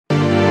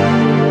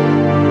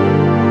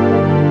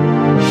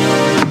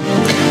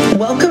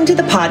Welcome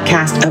to the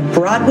podcast of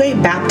Broadway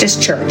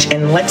Baptist Church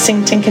in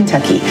Lexington,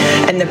 Kentucky,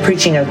 and the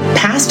preaching of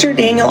Pastor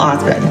Daniel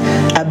Othman,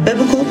 a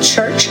biblical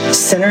church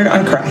centered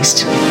on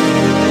Christ.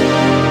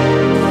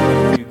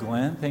 Thank you,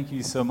 Glenn. Thank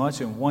you so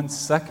much. In 1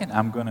 second,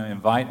 I'm going to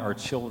invite our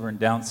children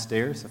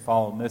downstairs to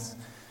follow Miss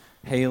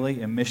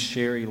Haley and Miss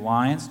Sherry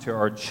Lyons to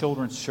our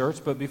children's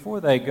church. But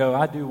before they go,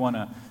 I do want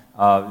to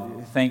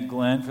thank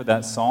Glenn for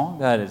that song.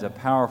 That is a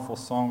powerful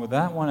song. With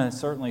that, I want to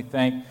certainly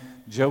thank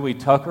Joey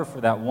Tucker for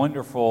that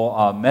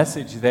wonderful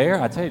message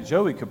there. I tell you,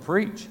 Joey could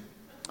preach.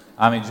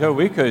 I mean, Joey,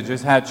 we could have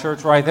just had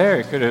church right there.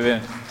 It could have been,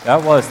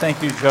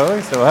 thank you,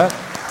 Joey. So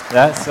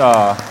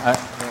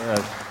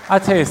I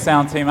tell you,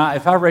 sound team,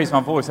 if I raise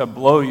my voice, I'll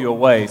blow you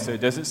away. So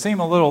does it seem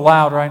a little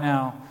loud right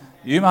now?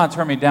 You might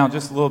turn me down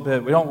just a little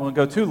bit. We don't want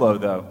to go too low,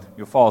 though.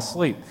 You'll fall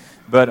asleep.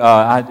 But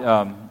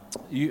I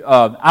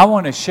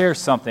want to share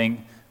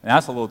something, and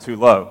that's a little too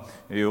low.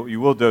 You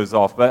will doze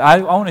off. But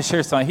I want to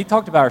share something. He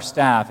talked about our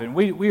staff, and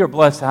we are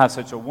blessed to have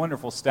such a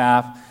wonderful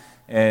staff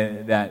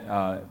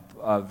that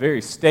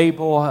very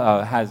stable,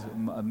 has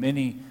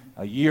many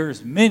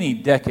years, many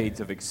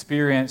decades of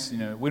experience. You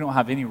know, we don't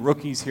have any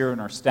rookies here in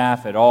our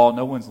staff at all.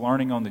 No one's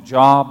learning on the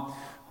job,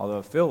 although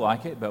I feel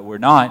like it, but we're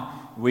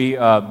not. We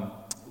are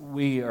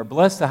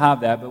blessed to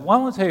have that. But I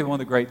want to tell you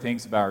one of the great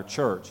things about our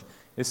church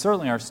is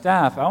certainly our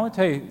staff. I want to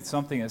tell you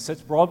something that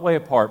sets Broadway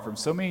apart from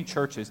so many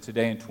churches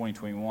today in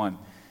 2021.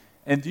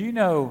 And do you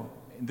know,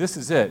 this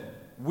is it,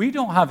 we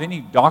don't have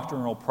any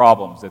doctrinal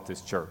problems at this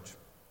church.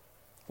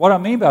 What I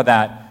mean by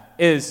that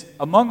is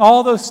among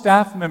all those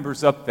staff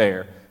members up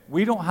there,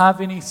 we don't have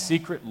any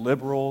secret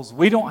liberals.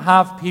 We don't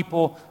have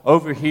people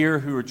over here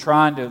who are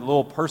trying to a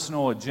little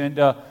personal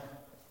agenda.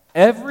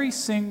 Every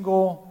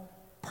single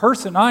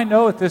person I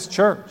know at this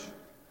church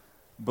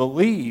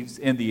believes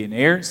in the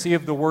inerrancy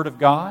of the Word of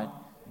God.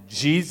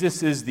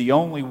 Jesus is the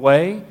only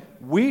way.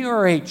 We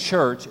are a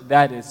church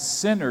that is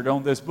centered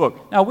on this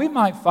book. Now, we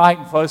might fight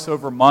and fuss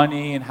over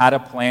money and how to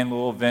plan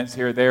little events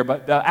here or there,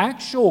 but the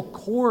actual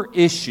core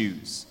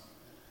issues,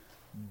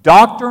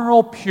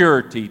 doctrinal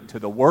purity to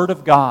the Word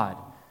of God,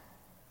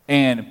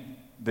 and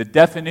the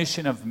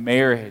definition of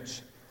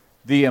marriage,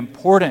 the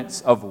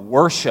importance of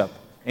worship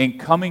and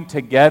coming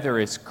together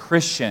as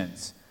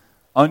Christians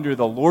under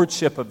the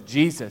lordship of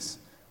Jesus.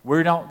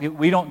 We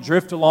don't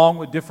drift along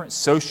with different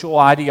social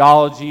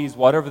ideologies,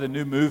 whatever the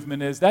new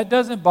movement is. That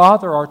doesn't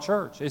bother our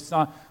church. It's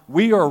not.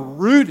 We are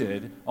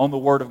rooted on the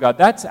Word of God.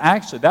 That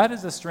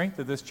is the strength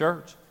of this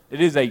church. It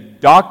is a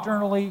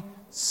doctrinally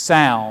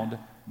sound,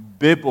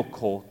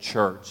 biblical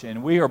church.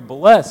 And we are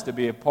blessed to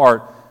be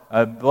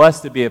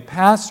a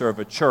pastor of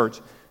a church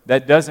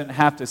that doesn't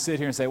have to sit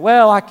here and say,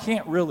 well, I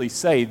can't really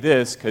say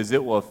this because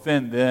it will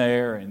offend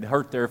them and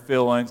hurt their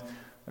feelings.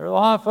 There are a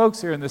lot of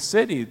folks here in the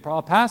city,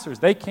 pastors,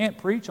 they can't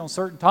preach on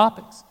certain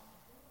topics.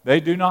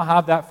 They do not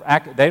have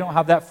that. They don't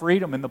have that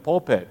freedom in the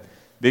pulpit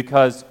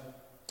because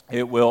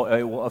it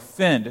will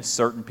offend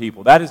certain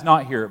people. That is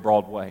not here at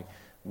Broadway.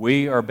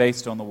 We are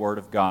based on the Word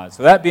of God.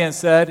 So that being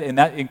said, and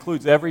that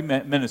includes every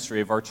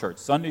ministry of our church,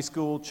 Sunday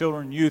school,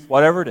 children, youth,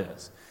 whatever it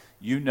is,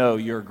 you know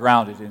you're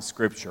grounded in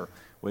Scripture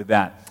with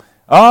that.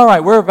 All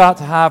right, we're about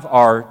to have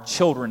our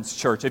children's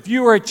church. If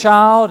you are a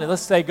child, and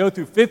let's say go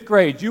through 5th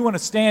grade, you want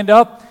to stand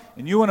up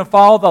and you want to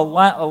follow the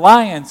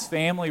Lyons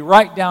family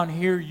right down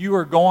here, you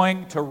are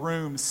going to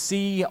room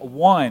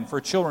C1 for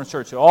children's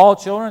church. So all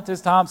children at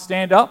this time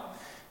stand up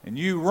and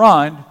you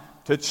run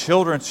to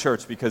children's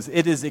church because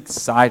it is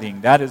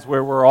exciting. That is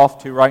where we're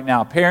off to right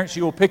now. Parents,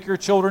 you will pick your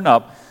children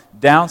up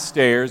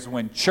downstairs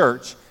when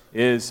church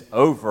is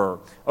over.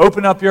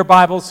 Open up your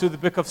Bibles to the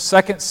book of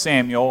 2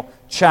 Samuel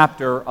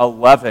chapter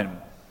 11.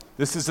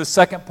 This is the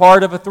second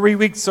part of a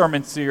 3-week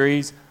sermon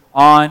series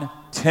on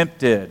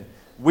Tempted.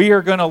 We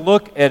are going to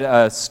look at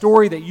a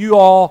story that you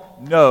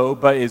all know,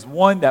 but is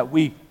one that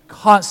we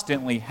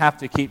constantly have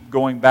to keep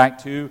going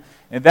back to,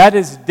 and that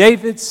is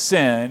David's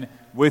sin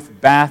with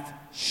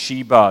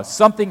Bathsheba.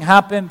 Something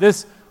happened.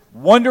 This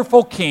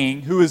wonderful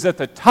king, who is at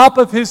the top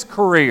of his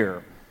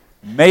career,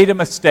 made a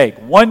mistake.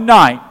 One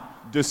night,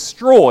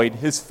 destroyed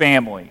his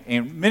family.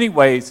 In many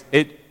ways,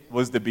 it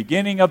was the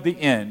beginning of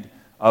the end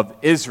of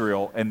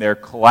Israel and their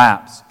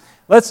collapse.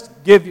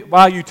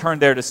 While you turn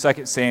there to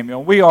 2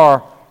 Samuel,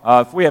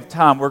 if we have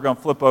time, we're going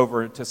to flip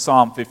over to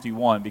Psalm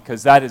 51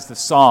 because that is the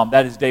psalm,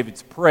 that is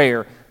David's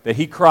prayer that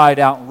he cried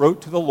out and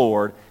wrote to the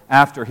Lord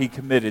after he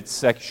committed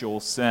sexual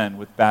sin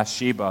with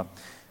Bathsheba.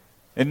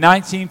 In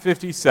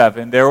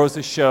 1957, there was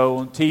a show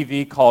on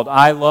TV called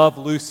I Love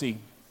Lucy.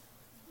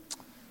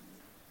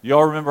 You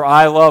all remember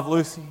I Love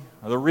Lucy?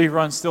 Are the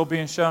reruns still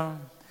being shown?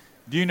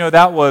 Do you know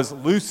that was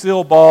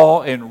Lucille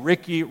Ball and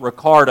Ricky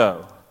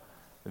Ricardo?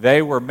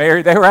 They were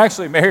married. They were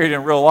actually married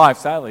in real life.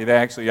 Sadly, they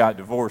actually got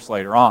divorced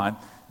later on.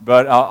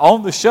 But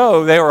on the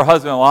show, they were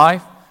husband and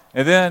wife.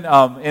 And then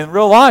in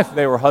real life,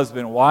 they were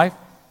husband and wife.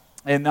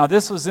 And now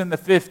this was in the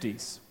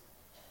 50s,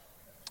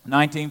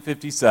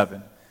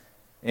 1957.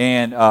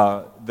 And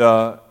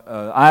the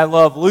I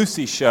Love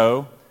Lucy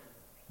show,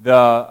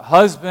 the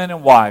husband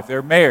and wife,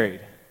 they're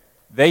married.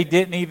 They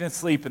didn't even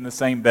sleep in the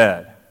same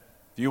bed.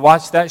 If you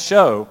watch that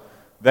show,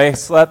 they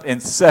slept in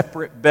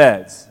separate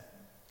beds.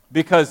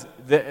 Because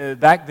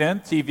back then,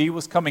 TV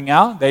was coming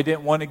out. They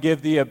didn't want to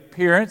give the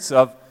appearance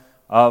of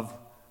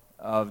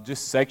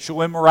just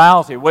sexual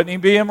immorality. It wouldn't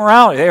even be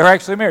immorality. They were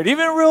actually married.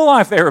 Even in real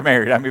life, they were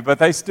married. But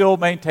they still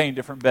maintained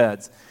different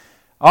beds.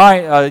 All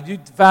right, you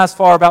fast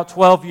forward about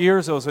 12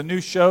 years. There was a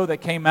new show that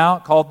came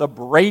out called The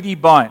Brady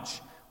Bunch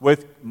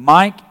with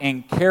Mike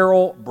and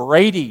Carol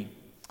Brady.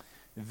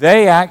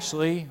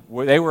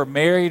 They were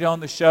married on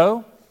the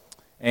show,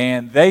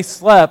 and they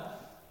slept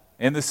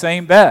in the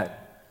same bed.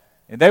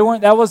 And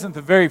that wasn't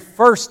the very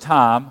first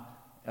time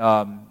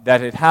that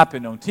had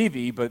happened on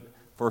TV, but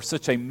for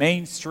such a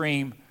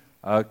mainstream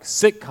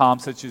sitcom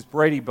such as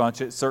Brady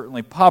Bunch, it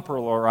certainly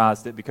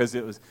popularized it because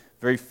it was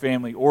very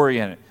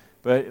family-oriented.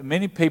 But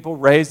many people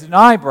raised an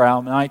eyebrow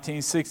in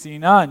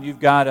 1969.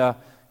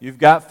 You've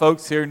got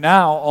folks here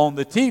now on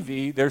the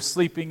TV, they're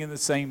sleeping in the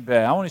same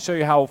bed. I want to show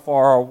you how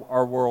far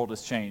our world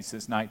has changed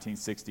since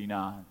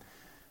 1969.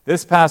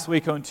 This past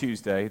week on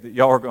Tuesday,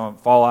 y'all are going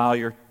to fall out of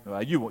your...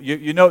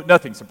 You know,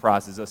 nothing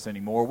surprises us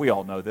anymore. We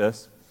all know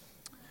this.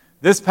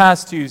 This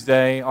past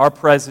Tuesday, our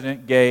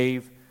president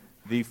gave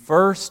the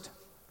first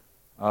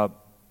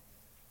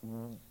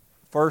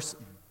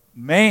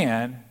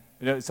man,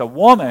 it's a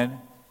woman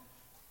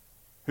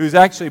who's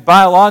actually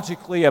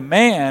biologically a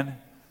man,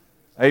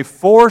 a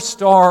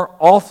 4-star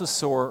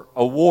officer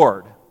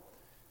award.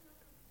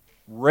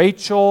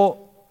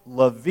 Rachel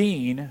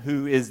Levine,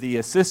 who is the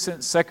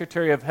Assistant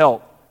Secretary of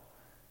Health,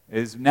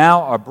 is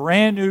now a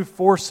brand new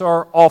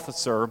 4-star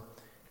officer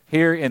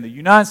here in the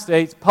United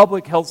States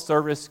Public Health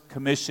Service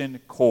Commission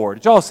Corps.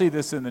 Did y'all see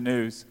this in the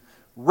news?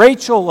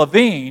 Rachel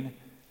Levine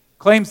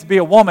claims to be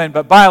a woman,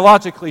 but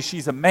biologically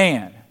she's a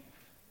man.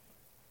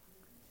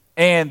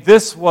 And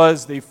this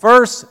was the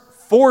first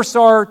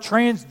 4-star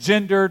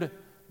transgendered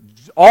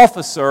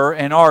officer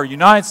in our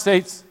United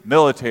States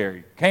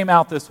military. Came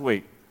out this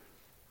week.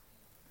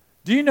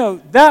 Do you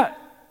know that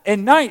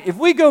if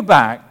we go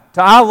back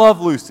to I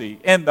Love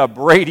Lucy and the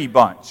Brady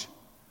Bunch,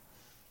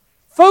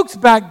 folks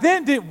back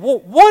then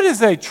what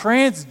is a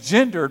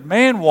transgendered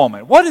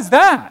man-woman? What is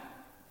that?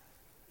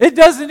 It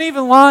doesn't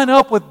even line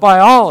up with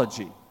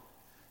biology.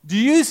 Do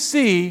you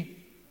see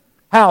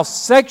how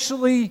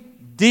sexually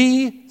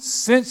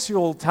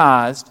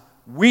desensitized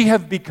we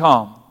have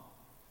become?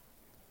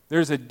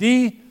 There's a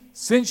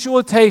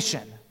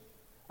desensitization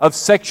of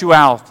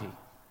sexuality.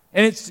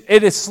 And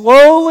it has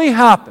slowly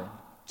happened.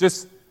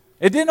 It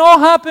didn't all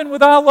happen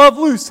with I Love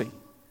Lucy,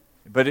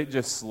 but it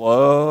just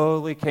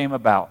slowly came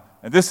about.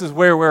 And this is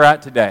where we're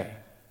at today.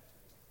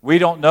 We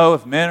don't know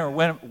if men or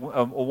women,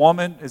 a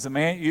woman is a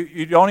man.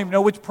 You don't even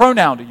know which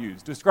pronoun to use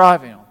to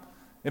describe him.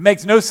 It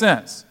makes no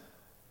sense.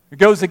 It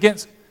goes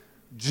against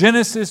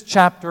Genesis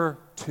chapter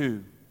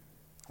 2,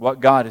 what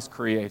God has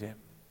created.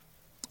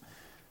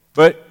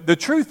 But the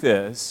truth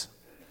is,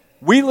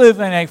 we live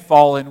in a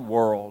fallen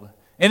world.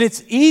 And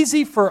it's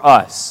easy for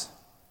us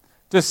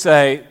to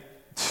say,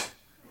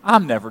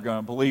 I'm never going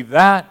to believe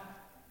that.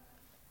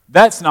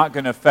 That's not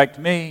going to affect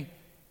me.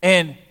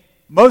 And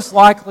most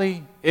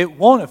likely, it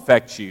won't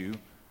affect you.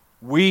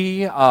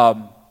 You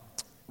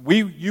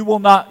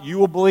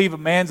will believe a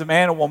man's a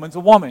man, a woman's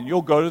a woman.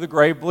 You'll go to the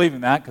grave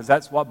believing that because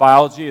that's what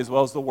biology as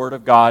well as the Word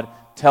of God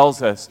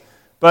tells us.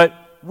 But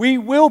we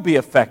will be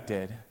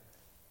affected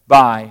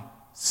by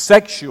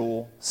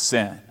sexual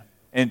sin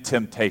and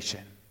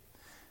temptation.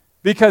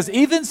 Because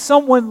even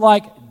someone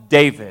like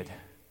David,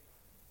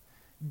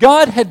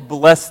 God had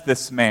blessed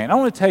this man. I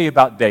want to tell you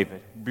about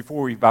David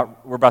before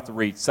we're about to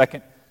read 2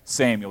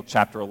 Samuel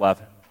chapter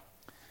 11.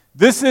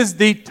 This is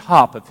the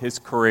top of his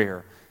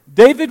career.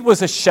 David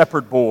was a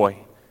shepherd boy.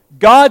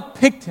 God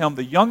picked him,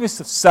 the youngest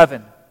of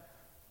 7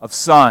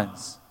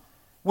 sons.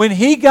 When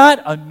he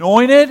got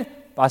anointed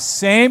by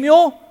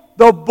Samuel,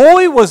 the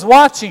boy was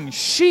watching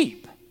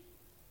sheep.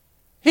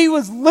 He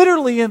was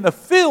literally in the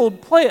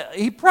field.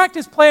 He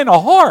practiced playing a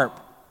harp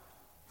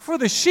for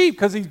the sheep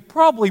because he's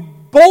probably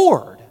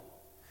bored.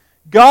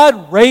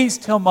 God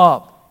raised him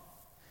up.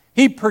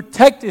 He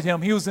protected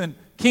him. He was in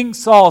King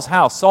Saul's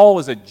house. Saul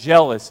was a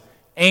jealous,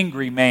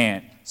 angry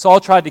man. Saul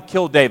tried to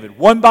kill David.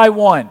 One by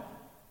one,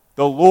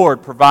 the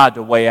Lord provided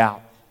a way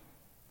out.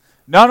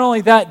 Not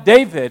only that,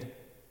 David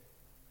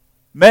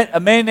met a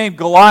man named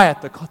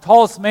Goliath, the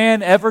tallest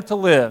man ever to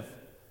live.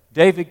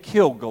 David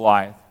killed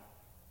Goliath.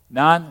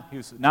 He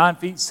was 9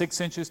 feet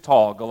 6 inches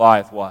tall,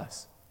 Goliath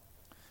was.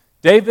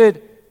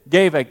 David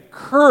gave a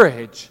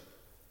courage.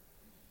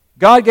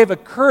 God gave a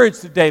courage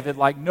to David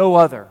like no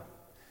other.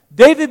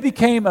 David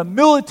became a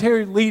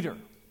military leader,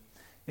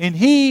 and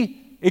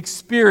he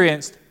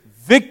experienced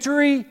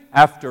victory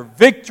after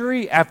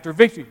victory after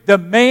victory. The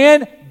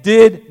man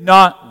did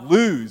not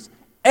lose.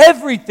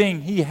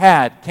 Everything he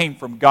had came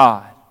from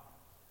God.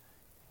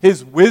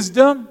 His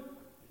wisdom,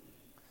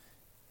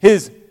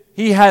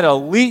 he had an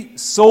elite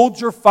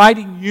soldier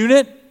fighting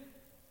unit.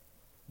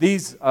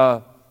 These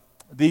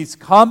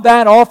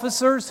combat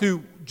officers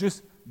who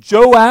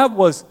Joab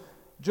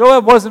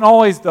wasn't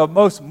always the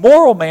most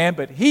moral man,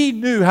 but he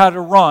knew how to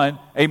run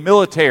a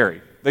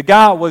military. The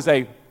guy was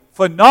a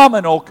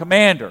phenomenal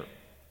commander.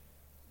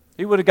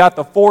 He would have got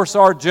the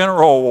 4-star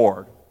general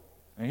award.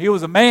 And he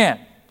was a man.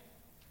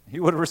 He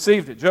would have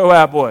received it.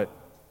 Joab would.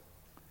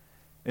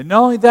 And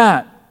not only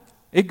that,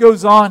 it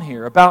goes on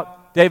here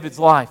about David's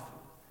life.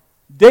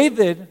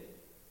 David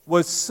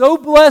was so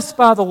blessed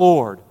by the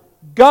Lord.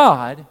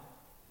 God,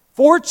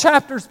 4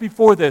 chapters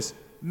before this,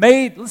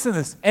 made, listen to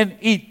this, an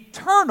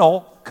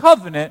eternal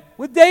covenant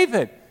with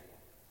David.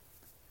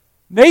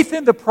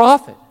 Nathan the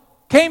prophet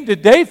came to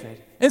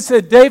David and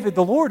said, David,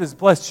 the Lord has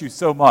blessed you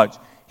so much.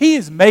 He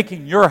is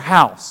making your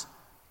house.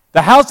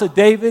 The house of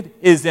David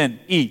is an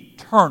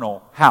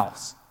eternal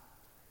house.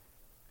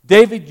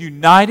 David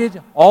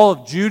united all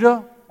of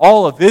Judah,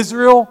 all of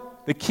Israel.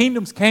 The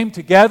kingdoms came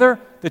together.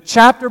 The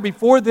chapter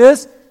before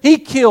this, he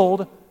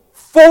killed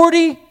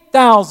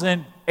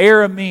 40,000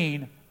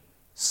 Aramean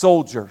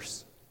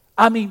soldiers.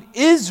 I mean,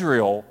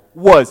 Israel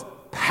was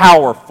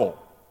powerful.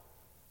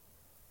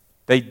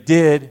 They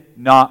did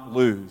not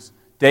lose.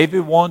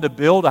 David wanted to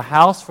build a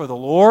house for the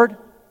Lord.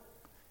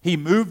 He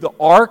moved the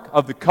Ark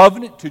of the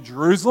Covenant to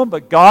Jerusalem,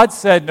 but God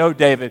said, no,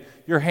 David,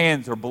 your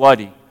hands are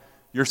bloody.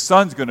 Your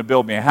son's going to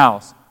build me a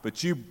house.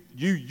 But you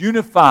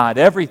unified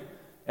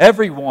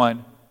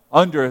everyone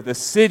under the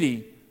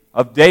city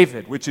of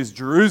David, which is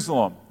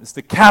Jerusalem. It's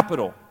the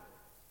capital.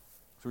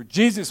 It's where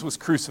Jesus was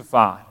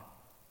crucified.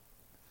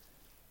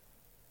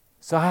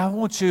 So I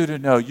want you to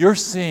know, you're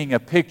seeing a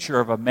picture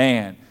of a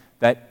man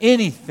that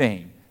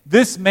anything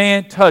this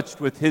man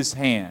touched with his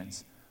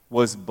hands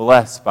was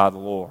blessed by the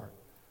Lord.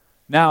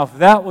 Now, if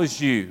that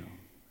was you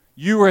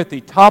were at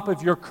the top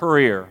of your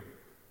career,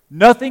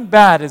 nothing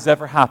bad has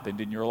ever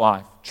happened in your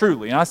life,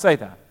 truly, and I say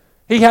that.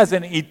 He has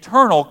an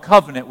eternal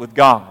covenant with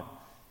God.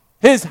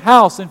 His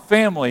house and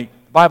family,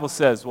 the Bible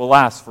says, will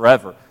last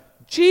forever.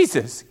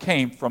 Jesus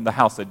came from the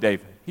house of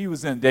David. He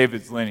was in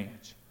David's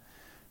lineage.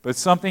 But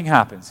something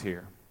happens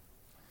here.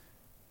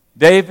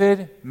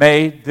 David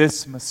made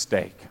this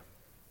mistake.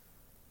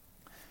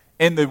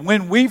 And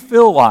when we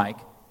feel like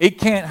it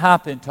can't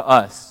happen to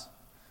us,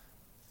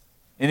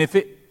 and if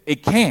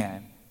it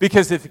can,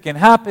 because if it can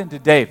happen to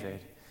David,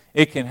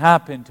 it can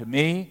happen to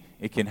me,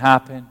 it can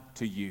happen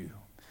to you.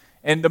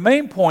 And the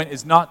main point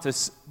is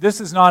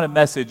this is not a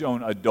message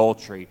on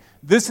adultery.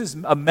 This is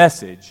a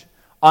message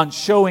on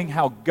showing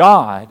how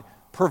God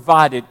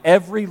provided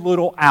every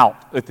little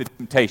out with the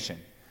temptation.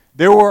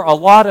 There were a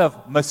lot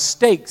of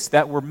mistakes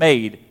that were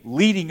made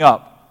leading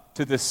up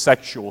to this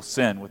sexual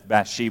sin with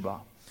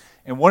Bathsheba.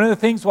 And one of the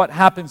things what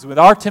happens with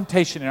our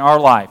temptation in our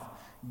life,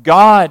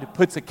 God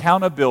puts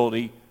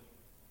accountability.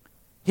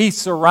 He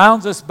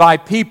surrounds us by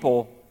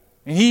people,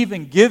 and He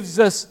even gives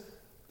us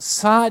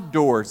side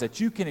doors that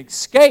you can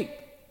escape.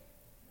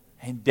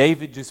 And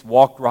David just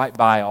walked right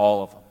by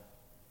all of them.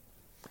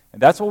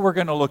 And that's what we're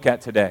going to look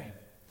at today.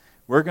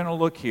 We're going to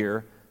look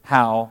here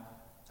how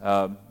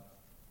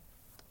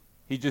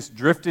he just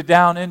drifted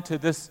down into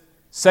this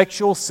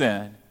sexual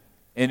sin,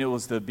 and it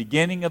was the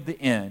beginning of the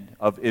end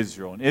of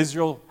Israel. And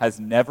Israel has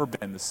never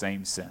been the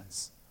same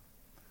since.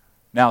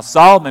 Now,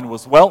 Solomon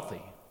was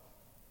wealthy.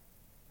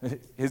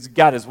 He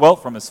got his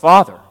wealth from his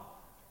father.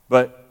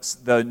 But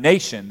the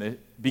nation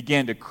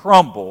began to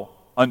crumble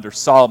under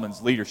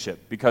Solomon's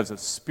leadership because of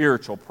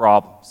spiritual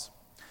problems.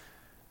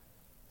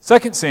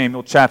 2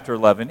 Samuel chapter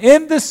 11.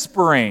 In the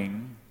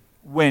spring,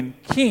 when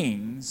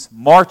kings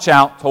march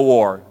out to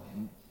war,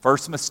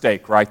 first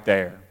mistake right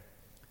there.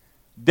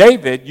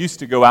 David used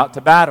to go out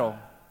to battle.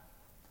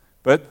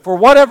 But for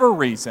whatever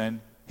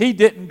reason, he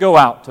didn't go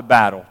out to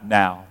battle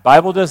now. The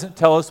Bible doesn't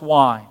tell us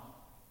why.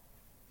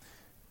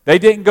 They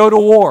didn't go to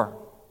war.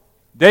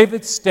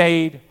 David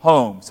stayed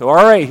home. So, all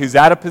right, he's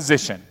out of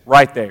position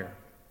right there.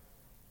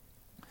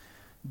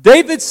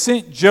 David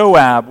sent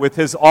Joab with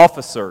his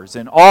officers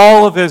and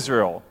all of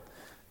Israel.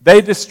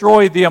 They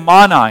destroyed the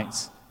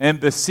Ammonites and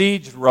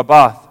besieged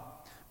Rabbah.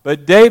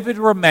 But David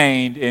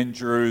remained in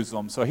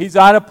Jerusalem. So he's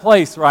out of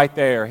place right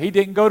there. He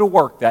didn't go to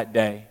work that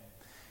day.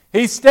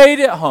 He stayed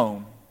at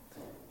home.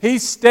 He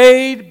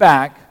stayed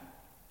back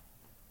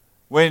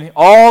when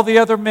all the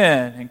other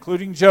men,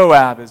 including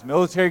Joab, his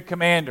military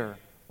commander,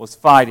 was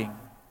fighting.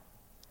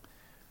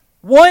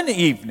 One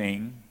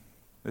evening,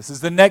 this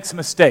is the next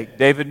mistake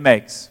David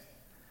makes.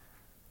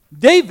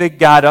 David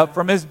got up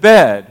from his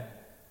bed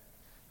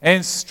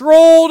and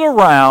strolled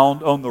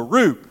around on the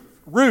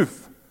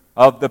roof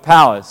of the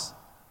palace.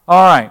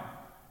 All right,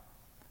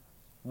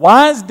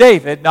 why is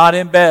David not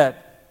in bed?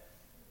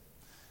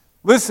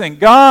 Listen,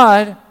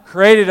 God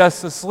created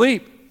us to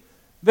sleep.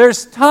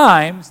 There's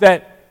times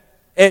that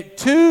at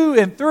 2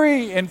 and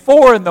 3 and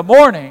 4 in the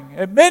morning,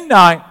 at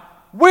midnight,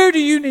 where do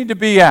you need to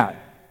be at?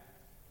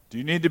 Do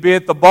you need to be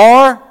at the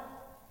bar?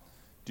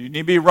 Do you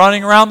need to be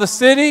running around the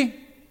city?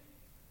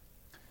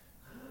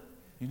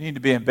 You need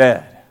to be in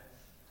bed.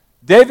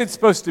 David's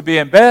supposed to be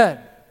in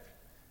bed.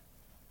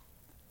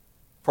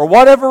 For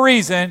whatever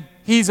reason,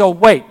 he's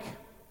awake.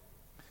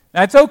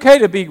 Now, it's okay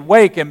to be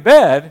awake in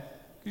bed,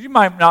 because you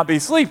might not be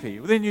sleepy.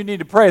 Then you need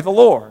to pray the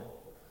Lord.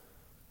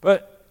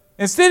 But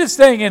instead of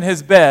staying in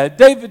his bed,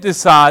 David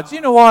decides, you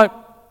know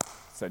what?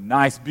 It's a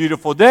nice,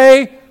 beautiful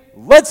day.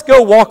 Let's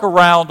go walk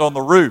around on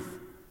the roof.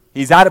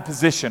 He's out of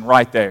position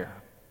right there.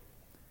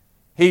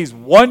 He's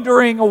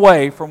wandering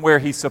away from where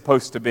he's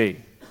supposed to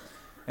be.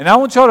 And I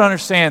want y'all to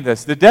understand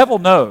this. The devil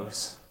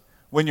knows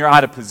when you're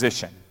out of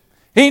position.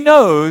 He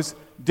knows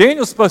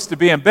Daniel's supposed to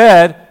be in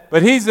bed,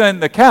 but he's in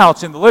the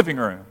couch in the living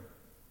room,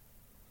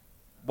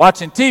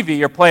 watching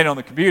TV or playing on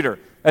the computer.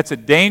 That's a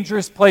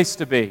dangerous place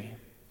to be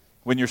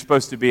when you're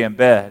supposed to be in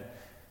bed.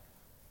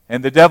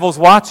 And the devil's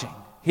watching.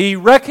 He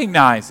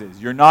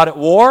recognizes you're not at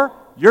war,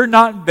 you're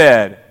not in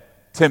bed.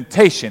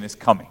 Temptation is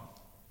coming.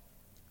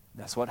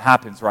 That's what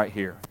happens right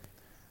here.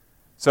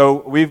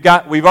 So you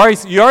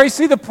already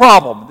see the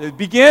problem. It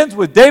begins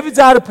with David's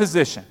out of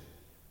position.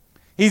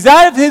 He's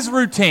out of his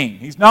routine.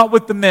 He's not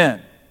with the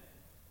men.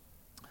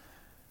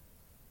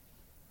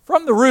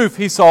 From the roof,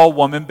 he saw a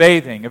woman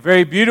bathing, a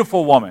very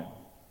beautiful woman.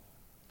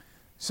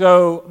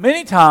 So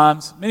many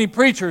times, many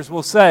preachers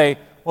will say,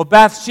 well,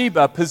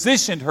 Bathsheba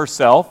positioned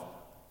herself,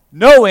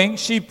 knowing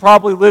she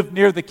probably lived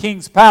near the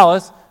king's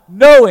palace,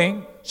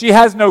 knowing she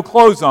has no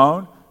clothes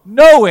on,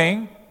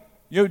 knowing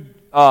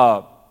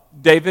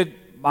David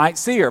might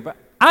see her. But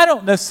I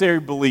don't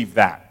necessarily believe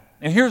that.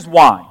 And here's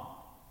why.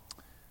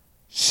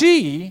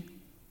 She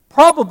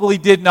probably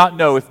did not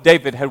know if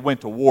David had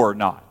went to war or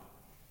not.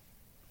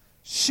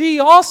 She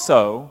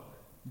also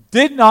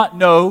did not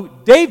know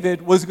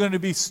David was going to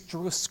be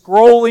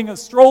strolling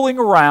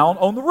around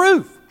on the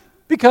roof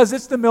because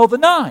it's the middle of the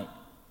night.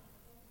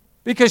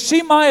 Because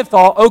she might have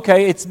thought,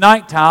 okay, it's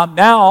nighttime.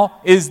 Now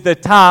is the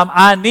time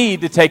I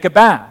need to take a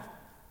bath.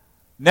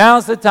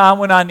 Now's the time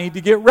when I need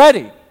to get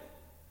ready.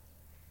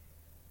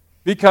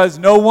 Because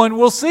no one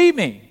will see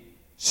me.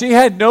 She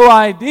had no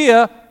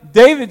idea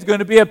David's going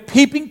to be a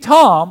peeping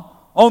Tom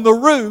on the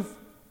roof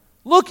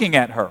looking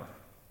at her.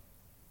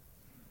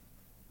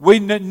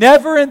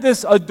 Never in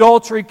this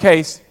adultery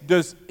case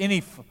do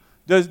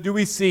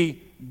we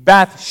see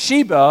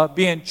Bathsheba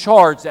being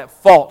charged at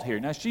fault here.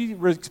 Now, she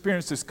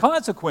experiences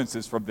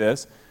consequences from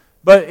this,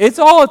 but it's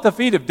all at the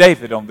feet of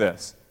David on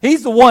this.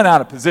 He's the one out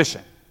of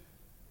position.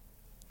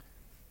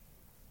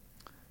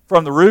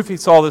 From the roof, he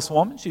saw this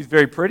woman. She's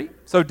very pretty.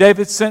 So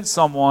David sent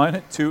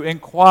someone to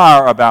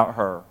inquire about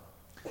her.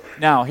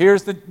 Now,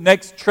 here's the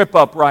next trip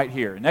up right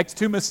here. Next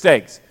two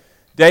mistakes.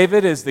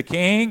 David is the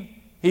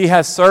king. He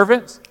has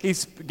servants. He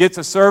gets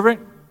a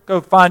servant.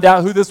 Go find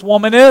out who this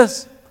woman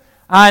is.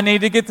 I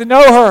need to get to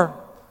know her.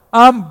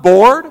 I'm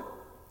bored.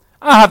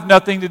 I have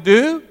nothing to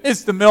do.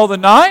 It's the middle of the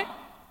night.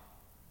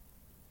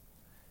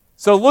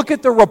 So look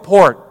at the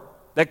report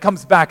that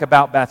comes back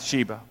about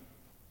Bathsheba.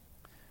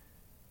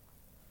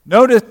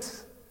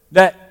 Notice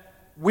that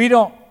we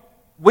don't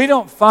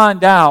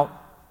find out,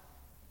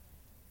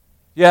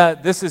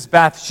 this is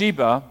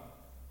Bathsheba.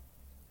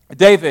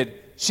 David,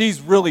 she's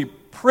really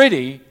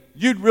pretty.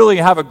 You'd really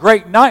have a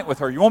great night with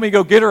her. You want me to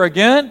go get her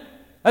again?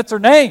 That's her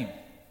name.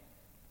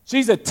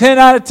 She's a 10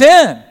 out of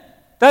 10.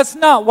 That's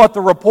not what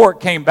the report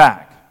came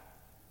back.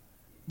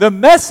 The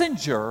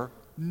messenger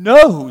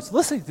knows,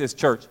 listen to this,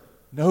 church,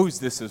 knows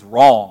this is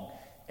wrong.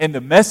 And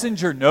the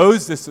messenger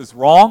knows this is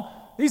wrong.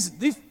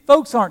 These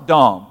folks aren't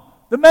dumb.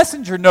 The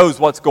messenger knows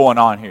what's going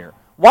on here.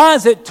 Why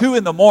is it 2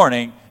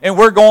 a.m. and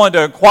we're going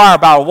to inquire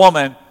about a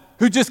woman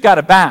who just got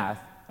a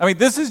bath? I mean,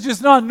 this is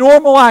just not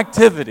normal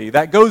activity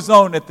that goes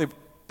on at the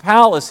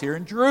palace here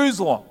in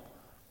Jerusalem.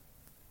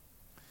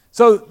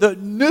 So the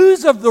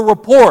news of the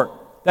report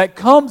that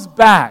comes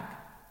back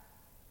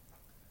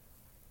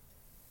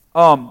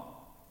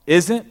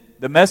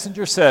the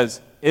messenger says,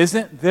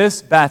 isn't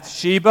this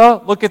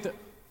Bathsheba?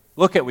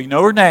 We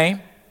know her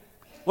name.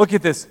 Look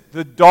at this.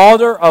 The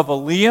daughter of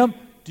Eliam.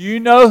 Do you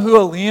know who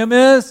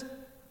Eliam is?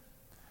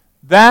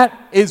 That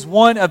is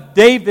one of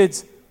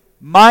David's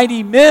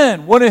mighty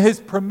men, one of his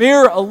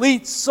premier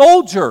elite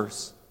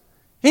soldiers.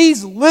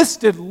 He's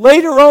listed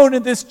later on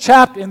in this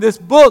chapter, in this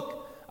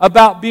book,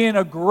 about being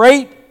a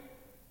great,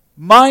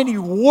 mighty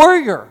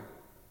warrior.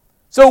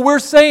 So we're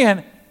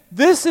saying,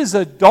 this is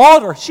a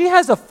daughter. She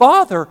has a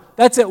father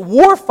that's at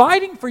war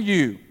fighting for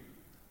you.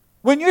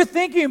 When you're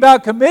thinking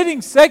about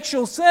committing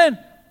sexual sin,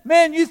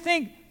 man, you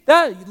think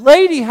that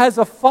lady has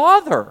a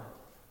father.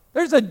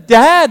 There's a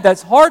dad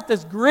that's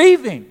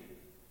grieving.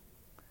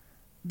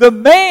 The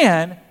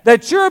man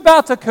that you're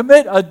about to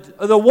commit,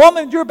 the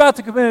woman you're about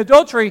to commit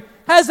adultery,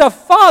 has a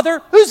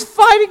father who's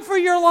fighting for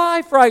your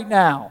life right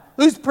now,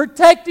 who's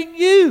protecting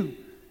you,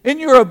 and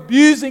you're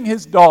abusing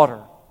his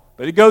daughter.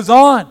 But it goes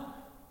on.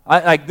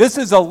 This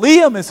is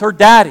Eliam is her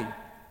daddy.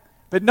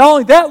 But not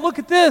only that, look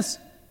at this.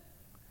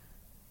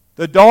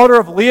 The daughter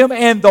of Eliam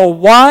and the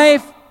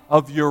wife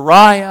of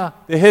Uriah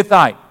the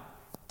Hittite.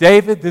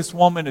 David, this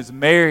woman is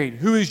married.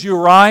 Who is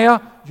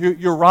Uriah?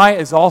 Uriah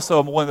is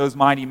also one of those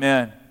mighty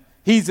men.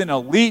 He's an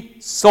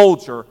elite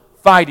soldier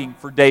fighting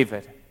for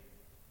David.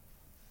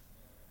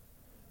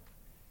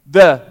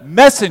 The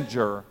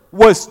messenger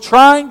was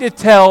trying to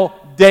tell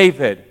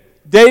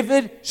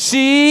David,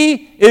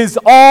 she is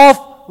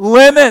off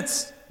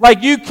limits.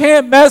 Like, you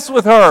can't mess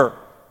with her.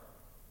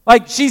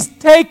 Like, she's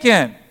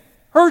taken.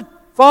 Her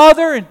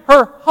father and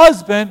her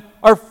husband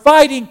are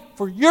fighting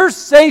for your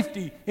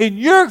safety in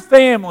your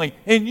family,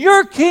 in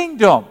your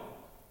kingdom.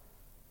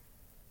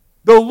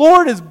 The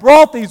Lord has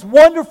brought these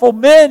wonderful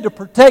men to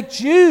protect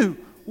you.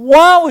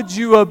 Why would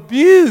you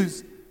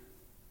abuse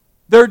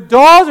their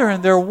daughter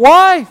and their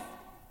wife?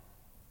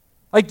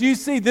 Like, do you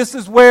see, this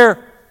is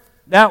where,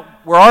 now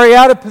we're already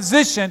out of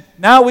position.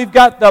 Now we've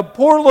got the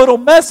poor little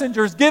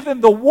messengers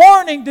giving the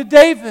warning to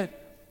David.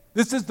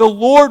 This is the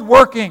Lord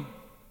working,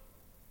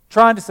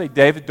 trying to say,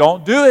 David,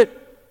 don't do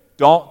it.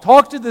 Don't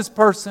talk to this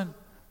person.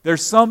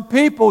 There's some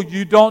people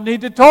you don't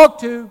need to talk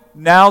to.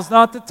 Now's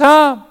not the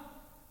time.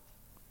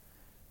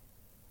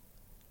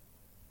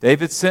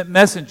 David sent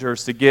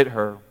messengers to get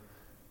her.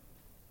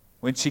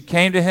 When she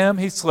came to him,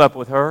 he slept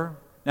with her.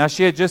 Now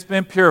she had just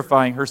been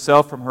purifying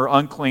herself from her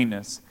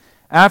uncleanness.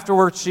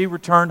 Afterwards, she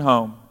returned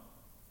home.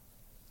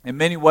 In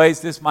many ways,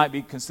 this might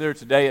be considered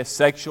today a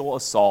sexual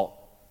assault.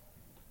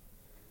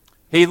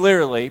 He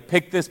literally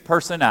picked this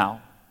person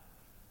out,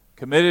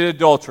 committed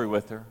adultery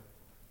with her,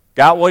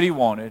 got what he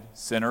wanted,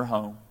 sent her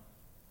home.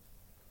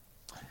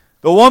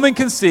 The woman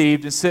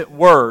conceived and sent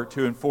word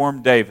to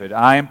inform David,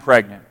 I am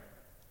pregnant.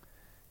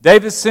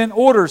 David sent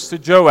orders to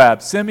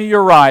Joab, send me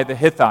Uriah the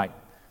Hittite.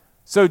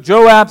 So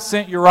Joab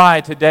sent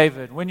Uriah to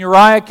David. When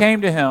Uriah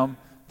came to him,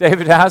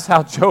 David asked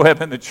how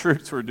Joab and the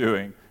troops were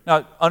doing.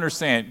 Now,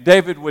 understand,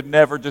 David would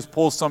never just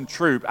pull some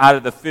troop out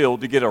of the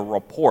field to get a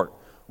report.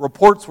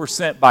 Reports were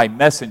sent by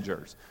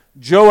messengers.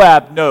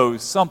 Joab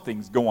knows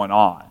something's going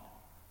on.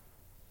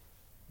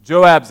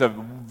 Joab's a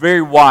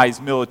very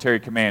wise military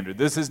commander.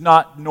 This is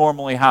not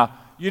normally how,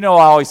 I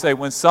always say,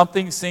 when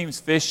something seems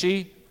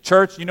fishy,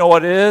 church, you know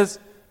what it is?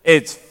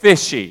 It's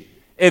fishy.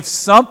 If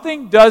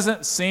something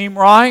doesn't seem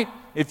right,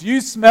 if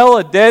you smell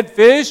a dead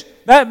fish,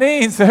 that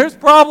means there's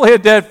probably a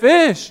dead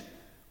fish.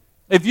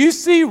 If you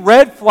see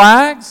red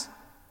flags,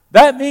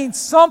 that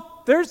means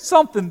there's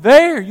something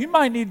there. You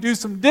might need to do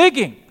some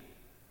digging.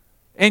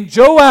 And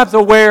Joab's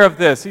aware of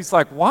this. He's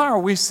like, why are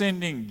we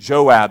sending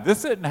Joab?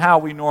 This isn't how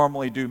we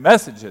normally do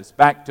messages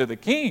back to the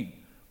king.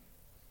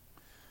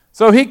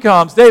 So he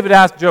comes. David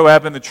asked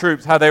Joab and the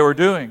troops how they were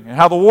doing and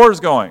how the war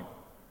is going.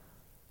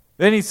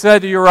 Then he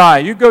said to Uriah,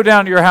 you go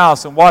down to your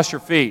house and wash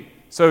your feet.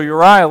 So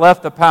Uriah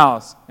left the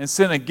palace and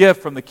sent a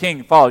gift from the king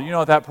and followed. You know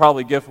what that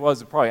probably gift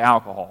was? It was probably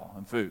alcohol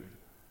and food.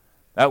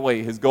 That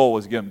way his goal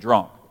was to get him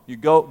drunk. You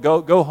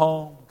go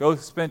home, go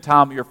spend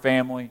time with your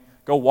family,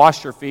 go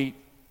wash your feet,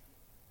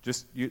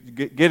 just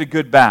get a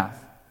good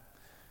bath.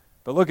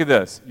 But look at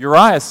this.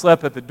 Uriah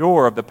slept at the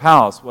door of the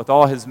palace with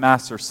all his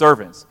master's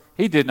servants.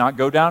 He did not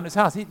go down to his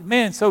house.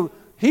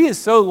 He is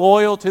so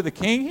loyal to the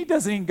king, he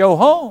doesn't even go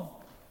home.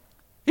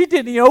 He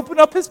didn't even open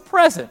up his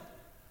present.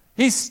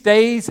 He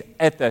stays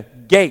at the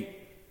gate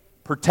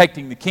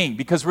protecting the king.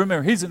 Because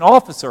remember, he's an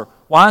officer.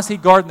 Why is he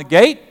guarding the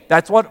gate?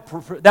 That's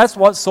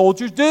what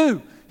soldiers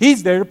do.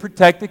 He's there to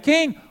protect the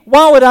king.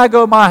 Why would I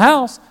go to my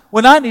house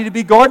when I need to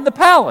be guarding the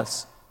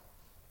palace?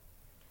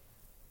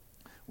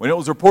 When it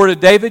was reported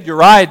David,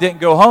 Uriah didn't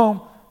go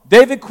home.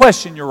 David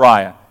questioned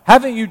Uriah.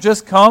 Haven't you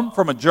just come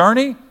from a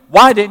journey?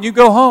 Why didn't you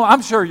go home?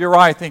 I'm sure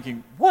Uriah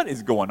thinking, what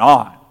is going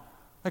on?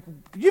 Like,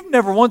 you've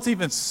never once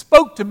even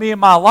spoke to me in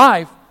my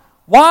life.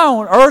 Why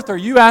on earth are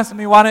you asking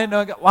me why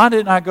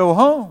didn't I go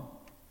home?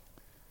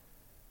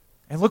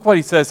 And look what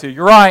he says here.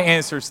 Uriah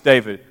answers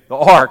David, the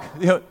ark.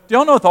 Do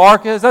y'all know what the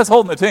ark is? That's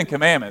holding the 10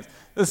 commandments.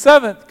 The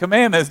 7th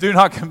commandment is do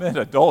not commit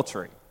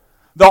adultery.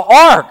 The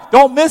ark,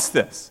 don't miss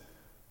this.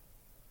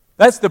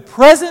 That's the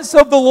presence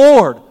of the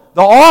Lord,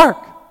 the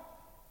ark.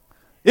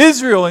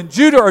 Israel and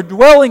Judah are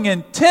dwelling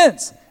in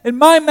tents, and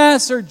my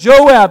master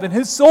Joab and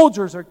his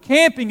soldiers are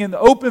camping in the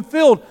open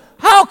field.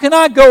 How can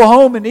I go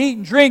home and eat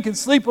and drink and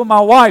sleep with my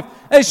wife?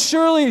 As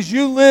surely as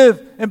you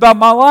live and by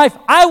my life,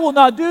 I will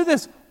not do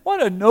this.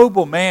 What a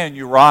noble man,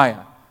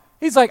 Uriah.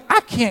 He's like,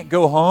 I can't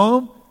go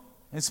home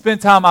and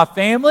spend time with my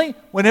family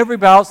when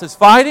everybody else is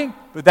fighting.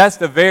 But that's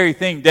the very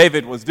thing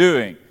David was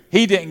doing.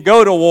 He didn't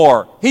go to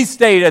war. He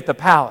stayed at the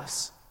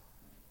palace.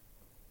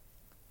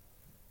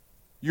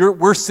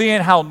 We're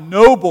seeing how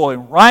noble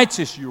and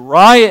righteous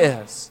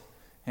Uriah is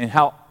and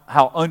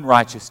how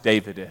unrighteous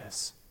David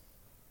is.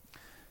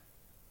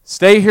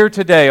 Stay here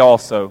today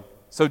also.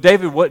 So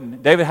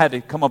David had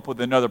to come up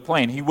with another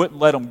plan. He wouldn't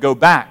let him go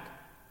back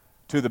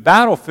to the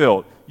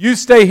battlefield. You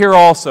stay here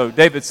also,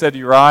 David said to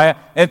Uriah,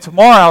 and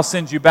tomorrow I'll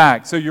send you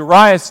back. So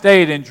Uriah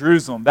stayed in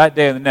Jerusalem that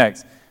day and the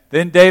next.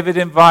 Then David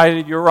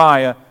invited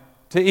Uriah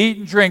to eat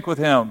and drink with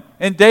him,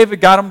 and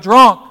David got him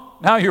drunk.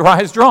 Now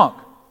Uriah's drunk.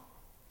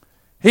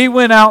 He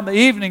went out in the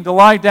evening to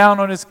lie down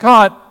on his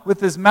cot with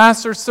his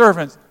master's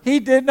servants. He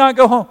did not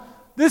go home.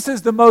 This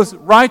is the most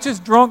righteous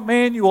drunk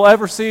man you will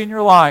ever see in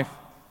your life.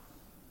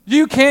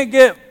 You can't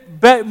get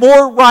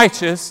more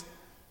righteous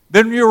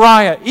than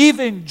Uriah.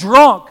 Even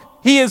drunk,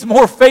 he is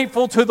more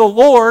faithful to the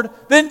Lord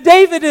than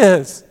David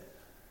is.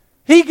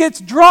 He gets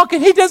drunk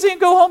and he doesn't even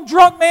go home.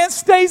 Drunk man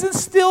stays and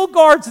still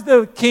guards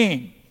the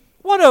king.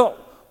 What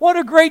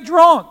a great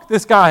drunk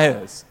this guy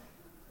is.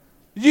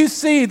 You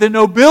see the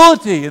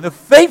nobility and the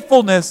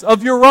faithfulness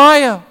of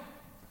Uriah.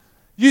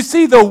 You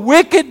see the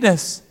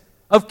wickedness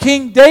of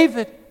King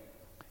David.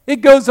 It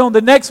goes on.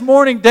 The next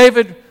morning,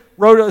 David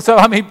wrote,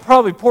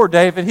 probably poor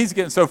David, he's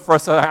getting so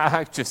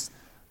frustrated.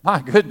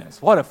 My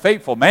goodness, what a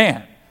faithful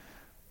man.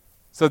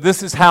 So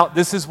this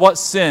is what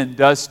sin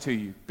does to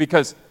you.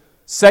 Because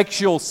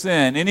sexual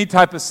sin, any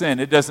type of sin,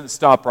 it doesn't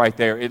stop right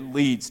there. It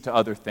leads to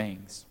other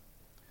things.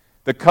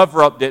 The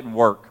cover-up didn't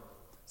work.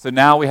 So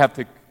now we have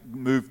to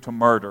move to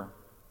murder.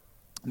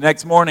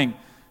 Next morning,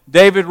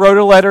 David wrote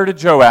a letter to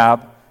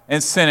Joab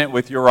and sent it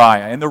with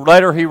Uriah. In the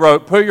letter he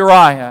wrote, "Put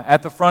Uriah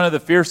at the front of the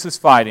fiercest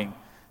fighting,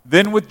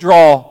 then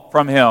withdraw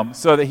from him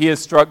so that he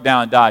is struck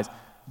down and dies."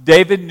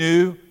 David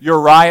knew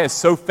Uriah is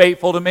so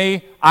faithful to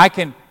me, I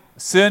can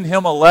send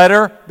him a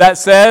letter that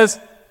says,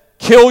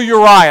 kill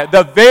Uriah.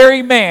 The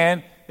very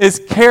man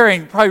is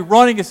carrying, probably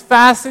running as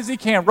fast as he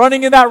can,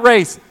 running in that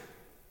race.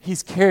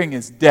 He's carrying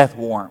his death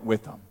warrant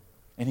with him,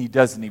 and he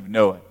doesn't even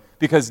know it.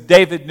 Because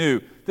David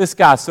knew, this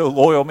guy's so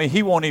loyal to me,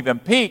 he won't even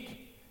peek.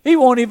 He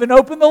won't even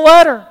open the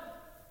letter.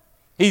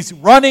 He's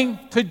running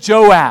to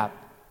Joab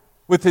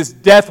with his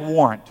death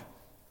warrant.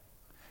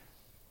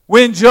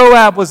 When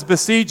Joab was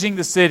besieging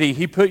the city,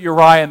 he put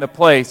Uriah in the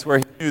place where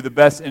he knew the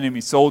best enemy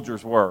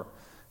soldiers were.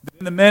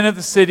 Then the men of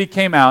the city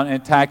came out and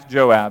attacked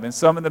Joab, and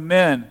some of the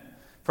men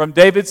from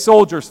David's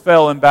soldiers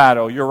fell in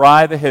battle.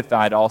 Uriah the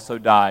Hittite also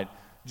died.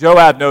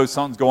 Joab knows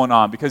something's going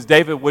on because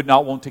David would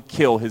not want to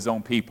kill his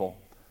own people.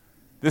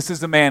 This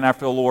is a man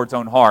after the Lord's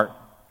own heart.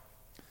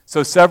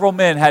 So several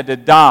men had to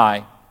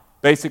die,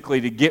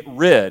 basically to get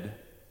rid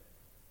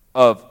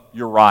of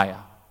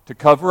Uriah, to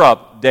cover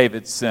up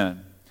David's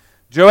sin.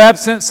 Joab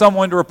sent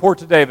someone to report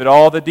to David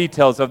all the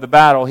details of the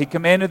battle. He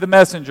commanded the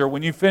messenger,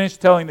 when you finish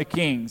telling the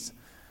kings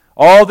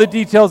all the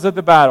details of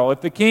the battle,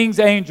 if the king's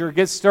anger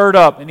gets stirred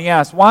up and he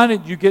asks, why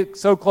did you get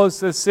so close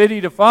to the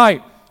city to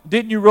fight?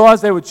 Didn't you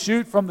realize they would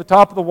shoot from the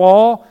top of the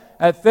wall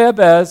at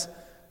Thebez,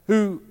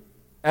 who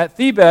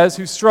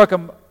struck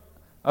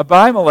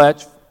Abimelech,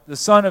 the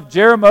son of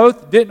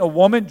Jeremoth? Didn't a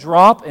woman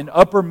drop an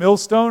upper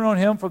millstone on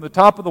him from the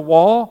top of the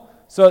wall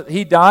so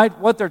he died?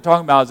 What they're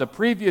talking about is a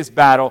previous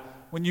battle.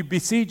 When you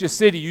besiege a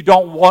city, you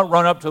don't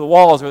run up to the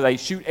walls where they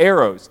shoot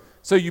arrows.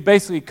 So you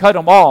basically cut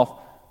them off.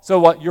 So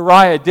what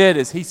Uriah did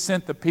is he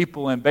sent the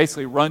people in,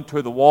 basically run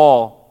to the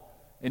wall,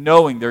 and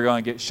knowing they're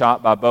going to get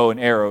shot by bow and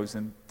arrows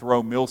and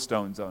throw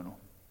millstones on them.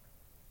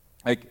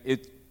 Like,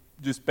 it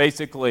just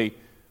basically,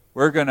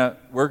 we're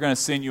gonna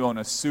send you on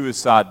a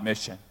suicide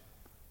mission,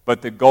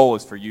 but the goal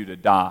is for you to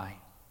die,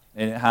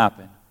 and it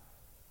happened.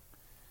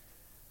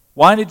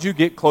 Why did you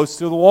get close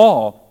to the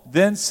wall?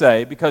 Then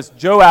say, because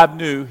Joab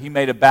knew he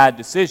made a bad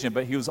decision,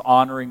 but he was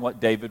honoring what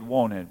David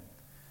wanted.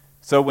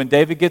 So when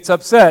David gets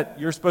upset,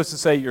 you're supposed to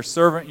say, your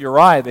servant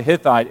Uriah the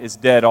Hittite is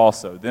dead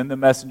also. Then the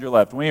messenger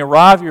left. When he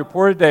arrived, he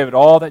reported to David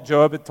all that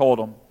Joab had told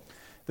him.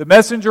 The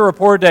messenger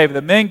reported to David,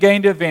 the men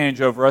gained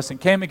advantage over us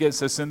and came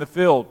against us in the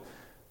field.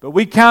 But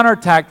we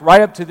counterattacked right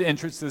up to the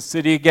entrance to the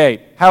city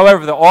gate.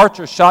 However, the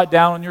archer shot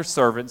down on your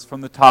servants from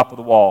the top of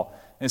the wall.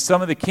 And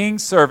some of the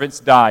king's servants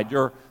died.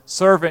 Your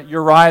servant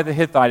Uriah the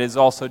Hittite is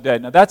also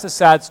dead. Now that's a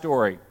sad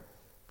story.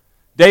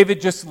 David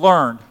just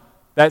learned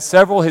that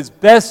several of his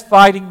best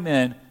fighting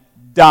men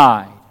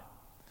died.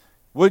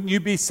 Wouldn't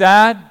you be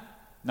sad?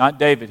 Not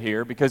David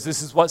here, because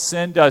this is what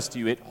sin does to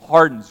you. It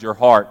hardens your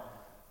heart.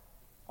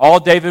 All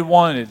David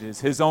wanted is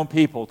his own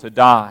people to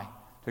die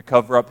to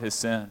cover up his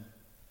sin.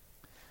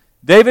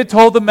 David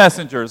told the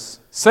messengers,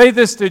 say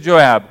this to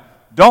Joab,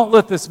 don't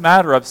let this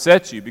matter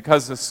upset you,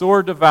 because the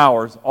sword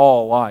devours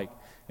all alike.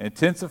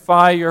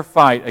 Intensify your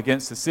fight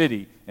against the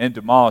city and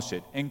demolish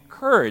it.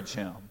 Encourage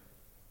him.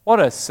 What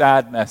a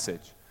sad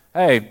message.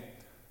 Hey,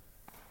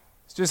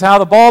 it's just how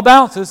the ball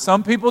bounces.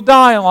 Some people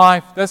die in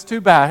life. That's too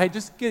bad. Hey,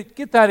 just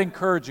get that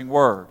encouraging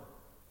word.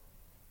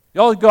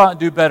 Y'all go out and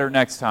do better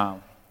next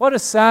time. What a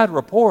sad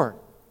report.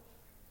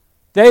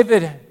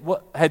 David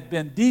had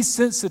been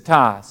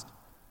desensitized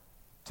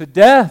to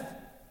death.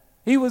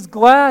 He was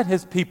glad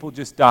his people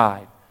just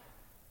died.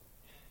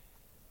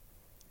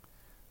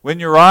 When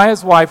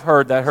Uriah's wife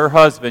heard that her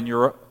husband,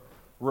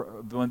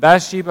 when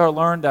Bathsheba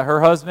learned that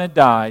her husband had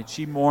died,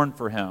 she mourned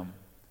for him.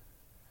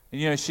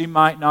 And she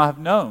might not have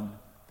known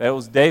that it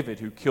was David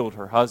who killed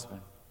her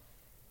husband.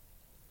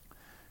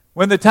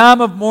 When the time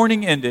of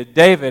mourning ended,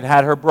 David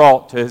had her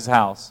brought to his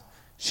house.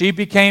 She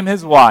became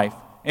his wife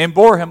and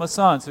bore him a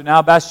son. So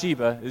now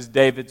Bathsheba is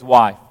David's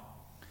wife.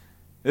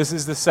 This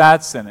is the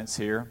sad sentence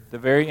here, the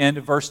very end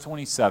of verse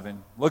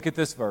 27. Look at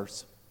this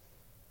verse.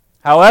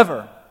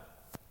 However,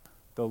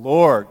 the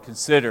Lord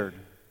considered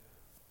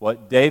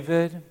what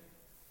David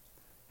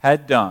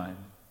had done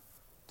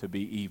to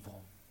be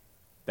evil.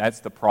 That's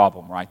the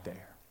problem right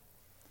there.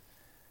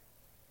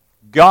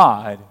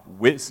 God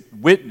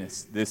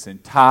witnessed this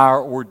entire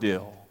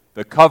ordeal,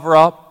 the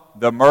cover-up,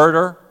 the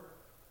murder,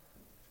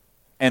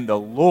 and the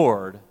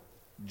Lord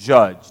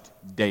judged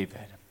David.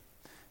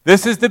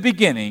 This is the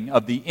beginning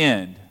of the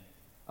end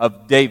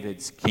of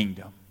David's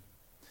kingdom.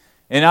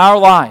 In our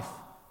life,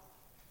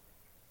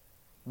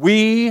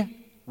 we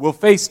will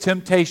face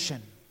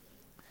temptation.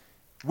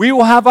 We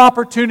will have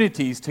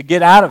opportunities to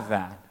get out of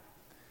that.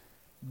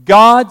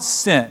 God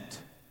sent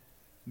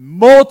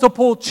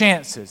multiple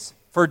chances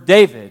for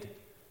David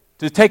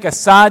to take a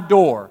side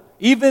door.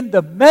 Even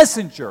the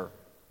messenger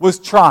was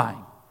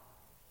trying.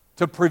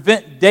 to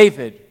prevent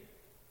David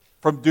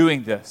from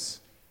doing this.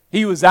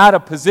 He was out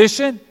of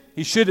position.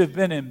 He should have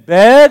been in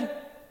bed.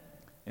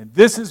 And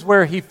this is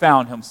where he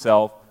found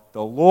himself.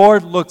 The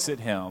Lord looks at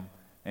him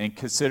and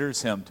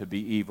considers him to be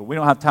evil. We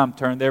don't have time to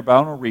turn there, but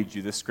I want to read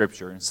you this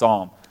scripture in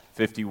Psalm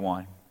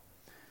 51.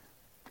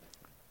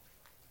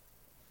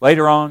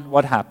 Later on,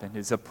 what happened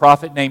is a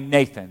prophet named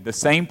Nathan, the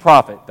same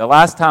prophet, the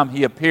last time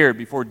he appeared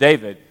before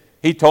David,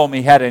 he told me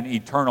he had an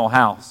eternal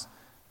house.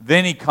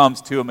 Then he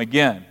comes to him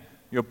again.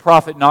 Your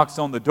prophet knocks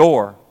on the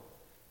door,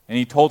 and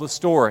he told a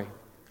story.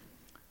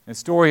 The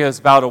story is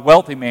about a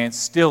wealthy man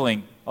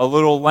stealing a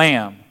little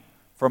lamb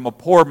from a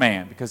poor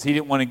man because he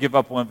didn't want to give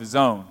up one of his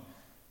own.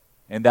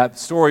 And that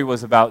story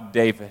was about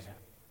David.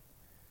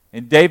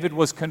 And David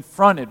was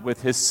confronted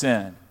with his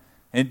sin.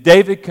 And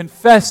David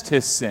confessed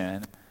his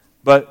sin.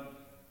 But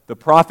the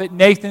prophet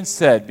Nathan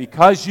said,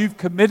 because you've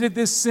committed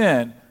this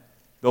sin,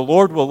 the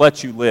Lord will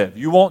let you live.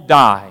 You won't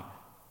die,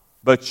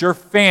 but your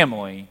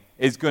family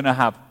is going to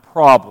have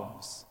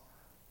problems.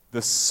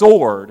 The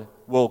sword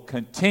will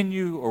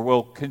continue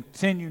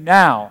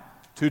now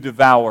to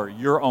devour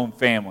your own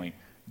family.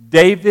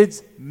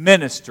 David's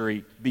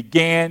ministry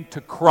began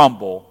to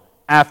crumble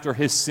after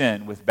his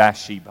sin with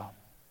Bathsheba.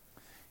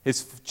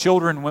 His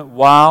children went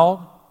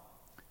wild.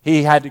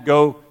 He had to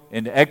go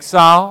into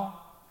exile.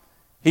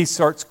 He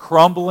starts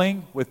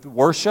crumbling with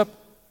worship.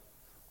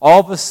 All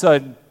of a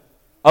sudden,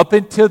 up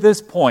until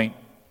this point,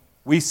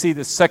 we see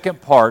the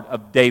second part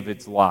of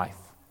David's life.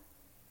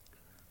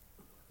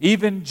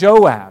 Even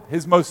Joab,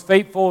 his most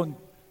faithful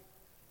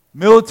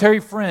military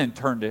friend,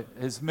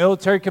 his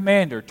military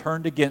commander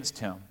turned against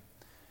him.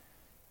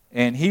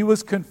 And he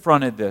was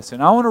confronted this.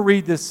 And I want to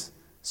read this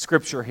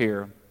scripture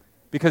here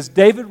because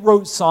David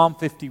wrote Psalm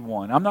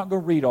 51. I'm not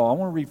going to read all. I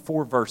want to read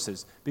 4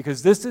 verses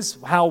because this is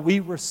how we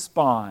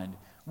respond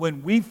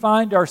when we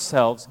find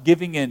ourselves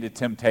giving in to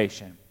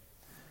temptation.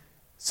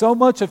 So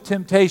much of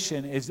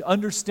temptation is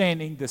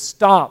understanding the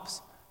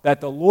stops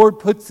that the Lord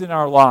puts in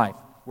our life.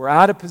 We're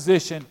out of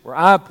position, we're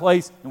out of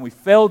place, and we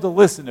fail to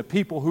listen to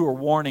people who are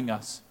warning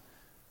us.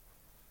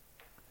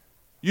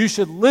 You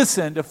should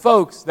listen to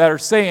folks that are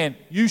saying,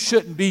 you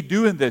shouldn't be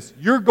doing this.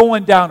 You're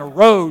going down a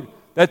road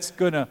that's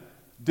going to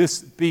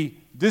be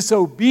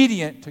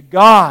disobedient to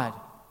God.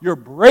 You're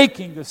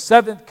breaking the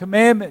 7th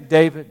commandment,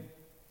 David.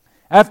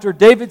 After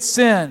David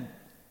sinned,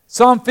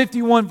 Psalm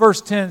 51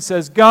 verse 10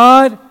 says,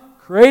 God,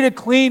 create a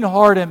clean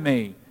heart in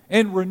me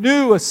and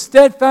renew a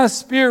steadfast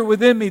spirit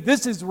within me.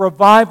 This is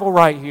revival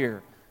right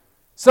here.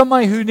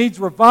 Somebody who needs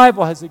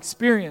revival has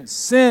experienced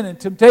sin and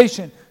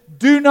temptation.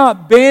 Do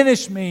not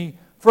banish me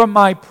from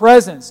my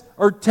presence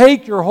or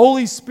take your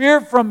Holy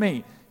Spirit from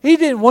me. He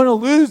didn't want to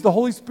lose the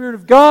Holy Spirit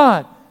of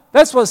God.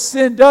 That's what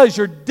sin does.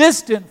 You're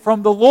distant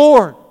from the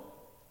Lord.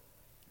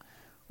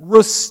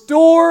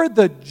 Restore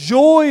the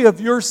joy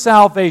of your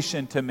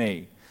salvation to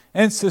me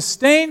and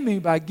sustain me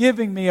by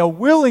giving me a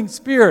willing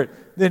spirit.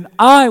 Then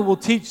I will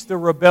teach the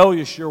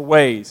rebellious your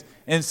ways,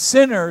 and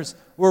sinners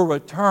will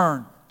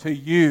return to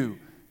you.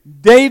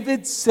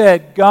 David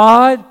said,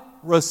 God,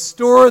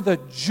 restore the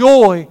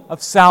joy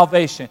of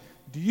salvation.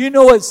 Do you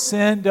know what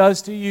sin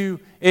does to you?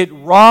 It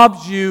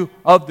robs you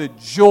of the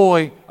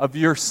joy of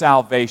your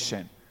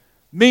salvation.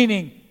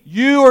 Meaning,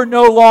 you are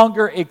no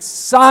longer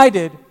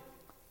excited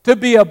to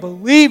be a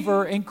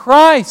believer in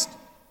Christ.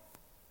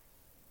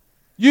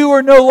 You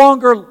are no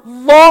longer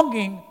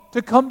longing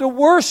to come to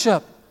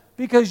worship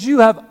because you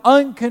have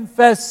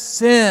unconfessed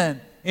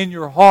sin in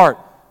your heart.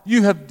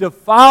 You have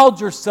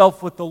defiled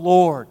yourself with the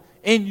Lord,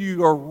 and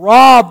you are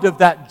robbed of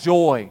that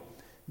joy.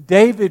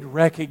 David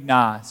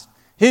recognized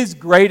his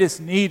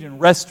greatest need in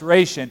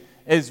restoration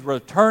is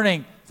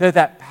returning to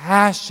that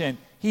passion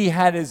he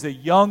had as a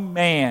young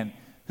man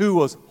who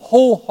was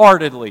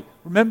wholeheartedly,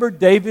 remember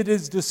David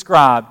is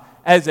described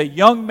as a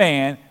young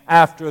man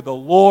after the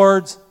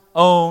Lord's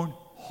own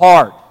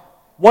heart.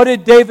 What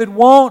did David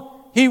want?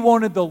 He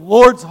wanted the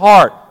Lord's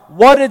heart.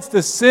 What did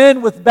the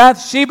sin with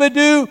Bathsheba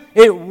do?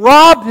 It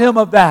robbed him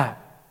of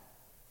that.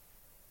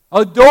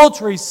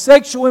 Adultery,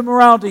 sexual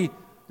immorality,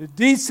 the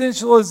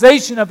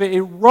desensualization of it,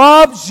 it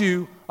robs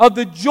you of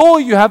the joy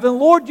you have in the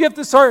Lord. You have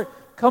to start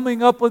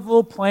coming up with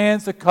little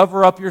plans to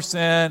cover up your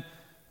sin.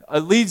 It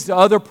leads to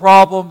other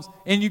problems,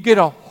 and you get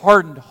a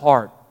hardened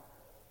heart.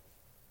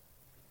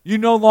 You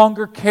no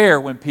longer care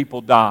when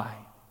people die.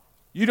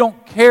 You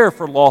don't care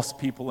for lost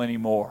people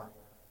anymore.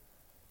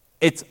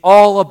 It's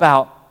all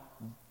about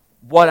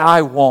what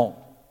I want.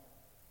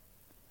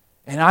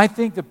 And I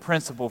think the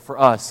principle for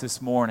us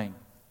this morning,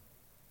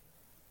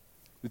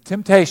 the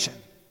temptation,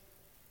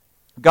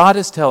 God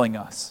is telling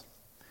us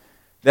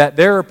that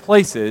there are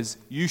places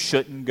you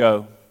shouldn't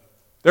go.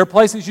 There are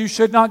places you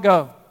should not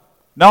go.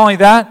 Not only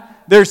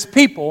that, there's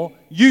people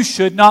you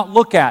should not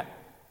look at.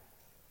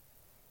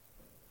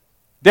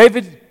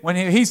 David, when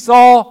he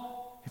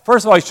saw,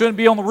 first of all, he shouldn't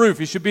be on the roof.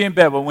 He should be in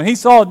bed. But when he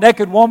saw a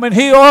naked woman,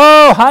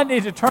 I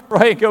need to turn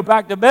away and go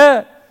back to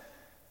bed.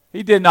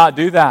 He did not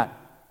do that.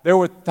 There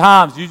were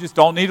times you just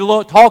don't need to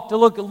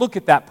look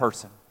at that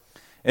person.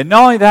 And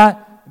not only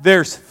that,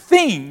 there's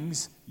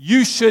things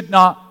you should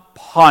not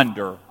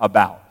ponder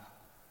about.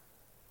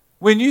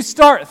 When you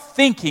start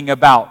thinking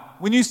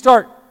about, when you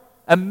start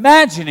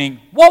imagining,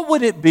 what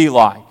would it be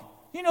like?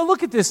 You know,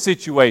 look at this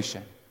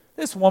situation.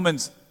 This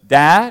woman's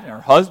dad and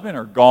her husband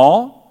are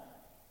gone.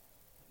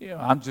 You know,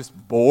 I'm just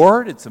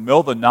bored. It's the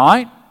middle of the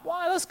night.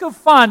 Why? Let's go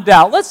find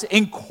out. Let's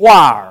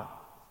inquire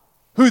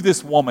who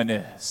this woman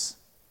is.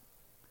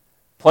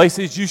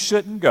 Places you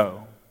shouldn't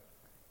go.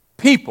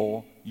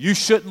 People you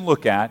shouldn't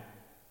look at.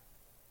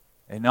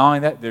 And not only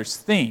that, there's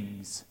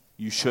things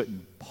you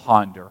shouldn't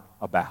ponder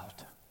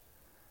about.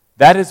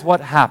 That is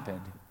what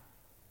happened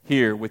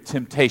here with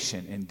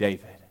temptation in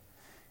David.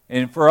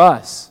 And for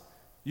us,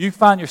 you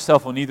find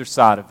yourself on either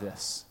side of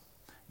this.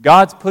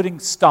 God's putting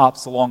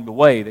stops along the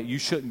way that you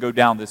shouldn't go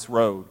down this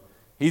road.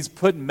 He's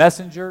putting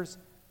messengers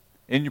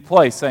in your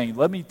place saying,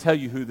 let me tell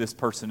you who this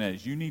person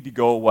is. You need to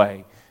go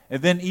away.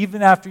 And then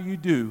even after you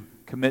do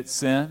commit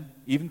sin,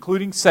 even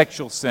including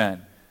sexual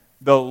sin,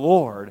 the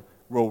Lord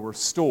will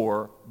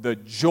restore the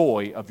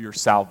joy of your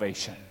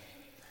salvation.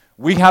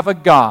 We have a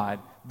God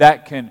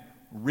that can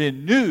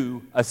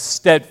renew a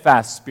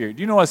steadfast spirit.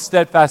 Do you know what a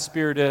steadfast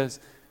spirit is?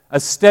 A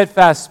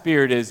steadfast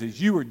spirit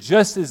is you are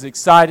just as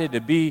excited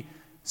to be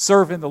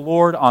serving the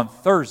Lord on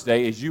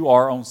Thursday as you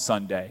are on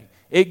Sunday.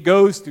 It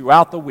goes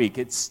throughout the week.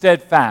 It's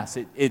steadfast.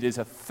 It is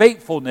a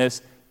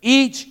faithfulness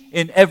each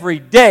and every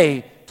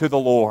day to the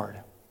Lord.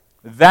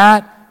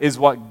 That is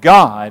what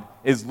God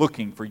is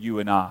looking for you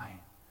and I.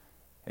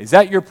 Is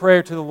that your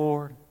prayer to the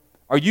Lord?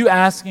 Are you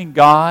asking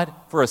God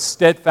for a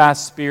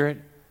steadfast spirit?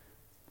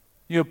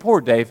 You know,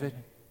 poor David.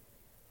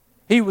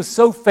 He was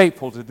so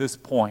faithful to this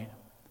point.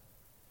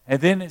 And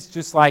then it's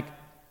just like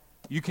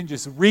you can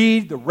just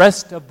read the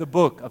rest of the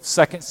book of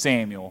 2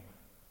 Samuel.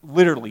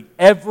 Literally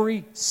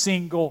every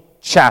single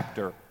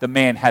chapter, the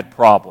man had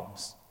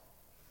problems.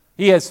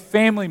 He has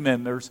family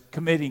members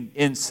committing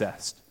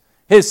incest.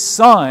 His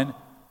son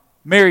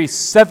marries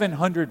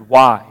 700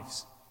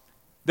 wives.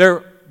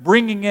 They're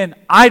bringing in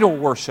idol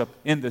worship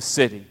in the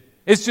city.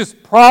 It's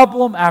just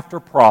problem after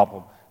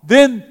problem.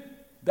 Then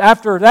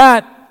after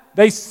that,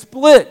 they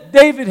split.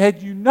 David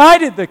had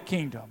united the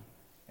kingdom.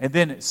 And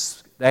then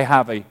they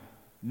have a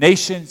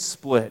nation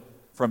split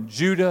from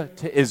Judah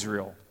to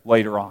Israel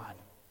later on.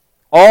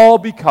 All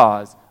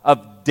because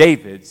of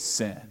David's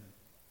sin.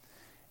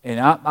 And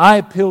I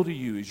appeal to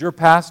you as your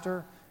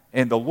pastor,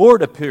 and the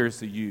Lord appeals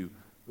to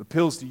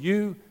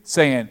you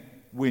saying,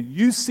 when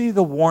you see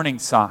the warning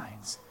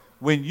signs,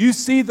 when you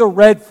see the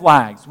red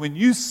flags, when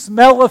you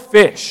smell a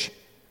fish,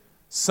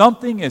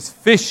 something is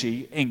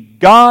fishy and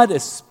God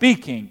is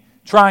speaking,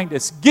 trying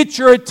to get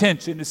your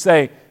attention to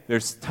say,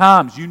 there's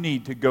times you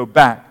need to go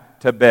back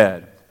to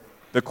bed.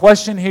 The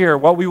question here,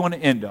 what we want to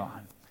end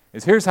on,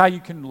 is here's how you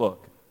can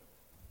look.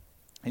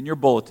 In your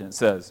bulletin it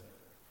says,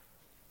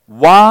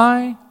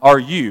 why are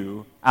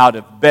you out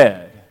of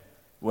bed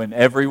when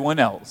everyone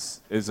else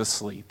is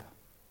asleep?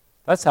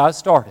 That's how it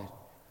started.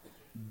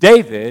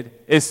 David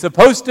is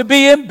supposed to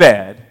be in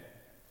bed.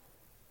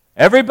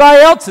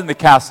 Everybody else in the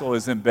castle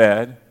is in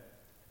bed.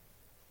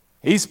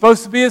 He's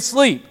supposed to be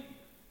asleep.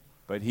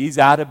 But he's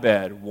out of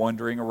bed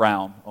wandering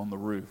around on the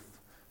roof.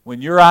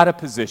 When you're out of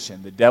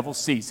position, the devil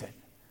sees it.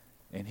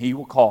 And he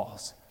will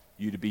cause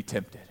you to be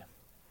tempted.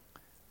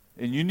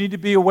 And you need to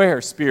be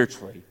aware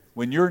spiritually.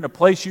 When you're in a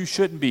place you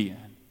shouldn't be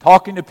in,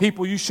 talking to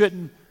people you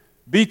shouldn't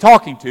be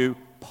talking to,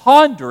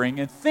 pondering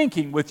and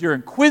thinking with your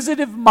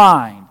inquisitive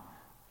mind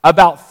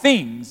about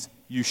things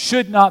you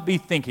should not be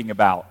thinking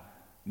about.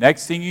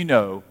 Next thing you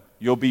know,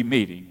 you'll be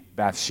meeting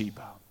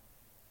Bathsheba.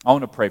 I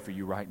want to pray for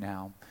you right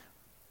now.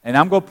 And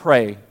I'm going to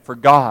pray for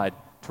God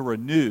to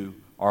renew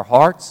our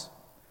hearts,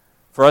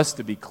 for us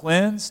to be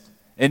cleansed,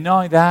 and not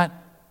only that,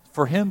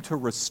 for Him to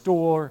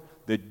restore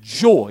the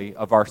joy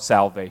of our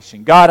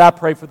salvation. God, I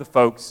pray for the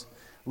folks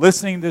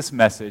listening to this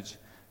message.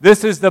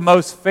 This is the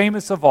most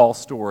famous of all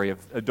story of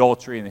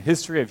adultery in the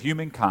history of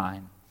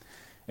humankind.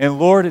 And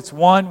Lord, it's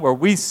one where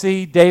we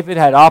see David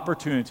had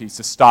opportunities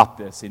to stop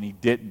this, and he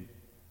didn't.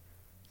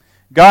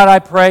 God, I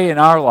pray in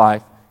our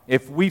life,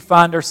 if we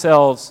find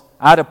ourselves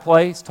out of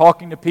place,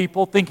 talking to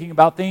people, thinking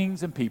about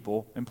things and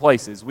people and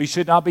places we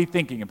should not be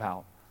thinking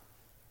about,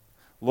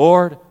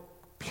 Lord,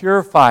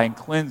 purify and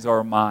cleanse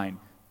our mind.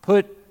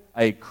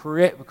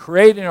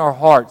 Create in our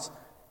hearts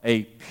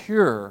a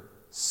pure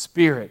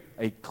spirit,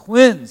 a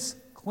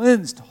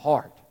cleansed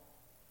heart.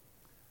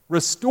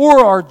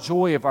 Restore our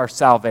joy of our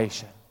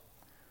salvation.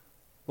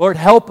 Lord,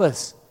 help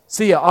us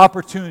see an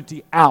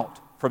opportunity out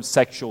from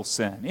sexual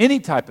sin, any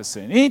type of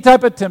sin, any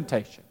type of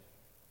temptation.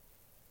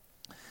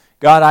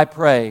 God, I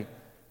pray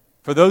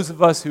for those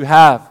of us who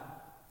have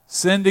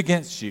sinned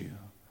against you.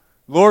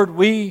 Lord,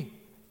 we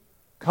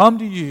come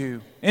to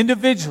you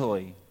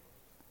individually.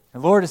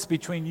 And Lord, it's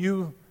between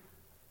you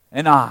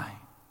and I.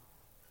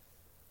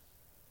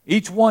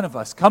 Each one of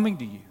us coming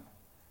to you,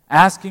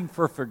 asking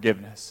for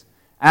forgiveness,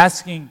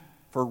 asking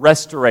for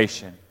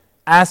restoration,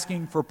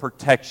 asking for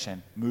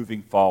protection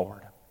moving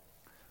forward.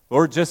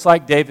 Lord, just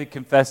like David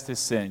confessed his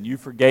sin, you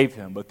forgave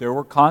him, but there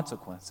were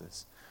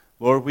consequences.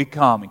 Lord, we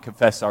come and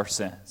confess our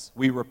sins.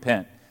 We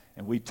repent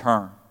and we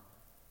turn.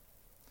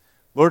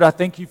 Lord, I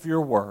thank you for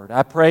your word.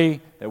 I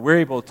pray that we're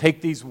able to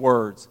take these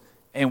words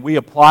and we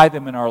apply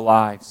them in our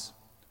lives.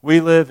 We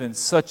live in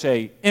such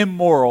a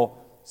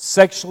immoral,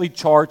 sexually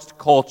charged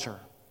culture.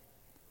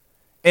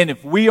 And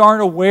if we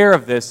aren't aware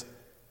of this,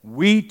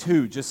 we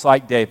too, just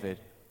like David,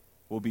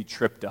 will be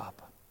tripped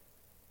up.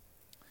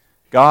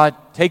 God,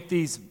 take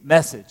these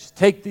messages,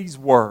 take these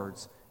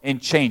words,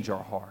 and change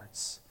our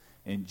hearts.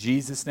 In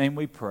Jesus' name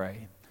we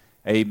pray.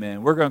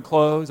 Amen. We're going to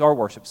close our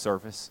worship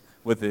service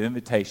with an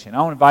invitation. I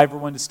want to invite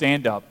everyone to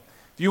stand up.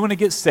 If you want to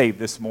get saved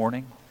this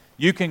morning,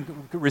 you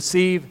can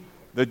receive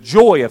the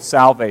joy of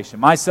salvation.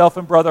 Myself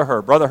and Brother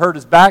Hurd. Brother Hurd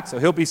is back, so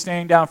he'll be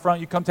standing down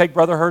front. You come take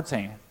Brother Hurd's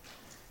hand.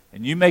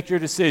 And you make your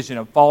decision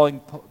of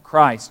following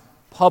Christ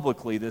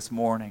publicly this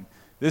morning.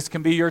 This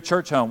can be your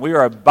church home. We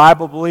are a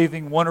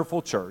Bible-believing,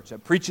 wonderful church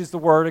that preaches the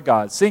Word of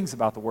God, sings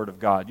about the Word of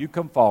God. You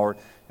come forward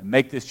and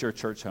make this your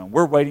church home.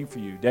 We're waiting for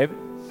you. David?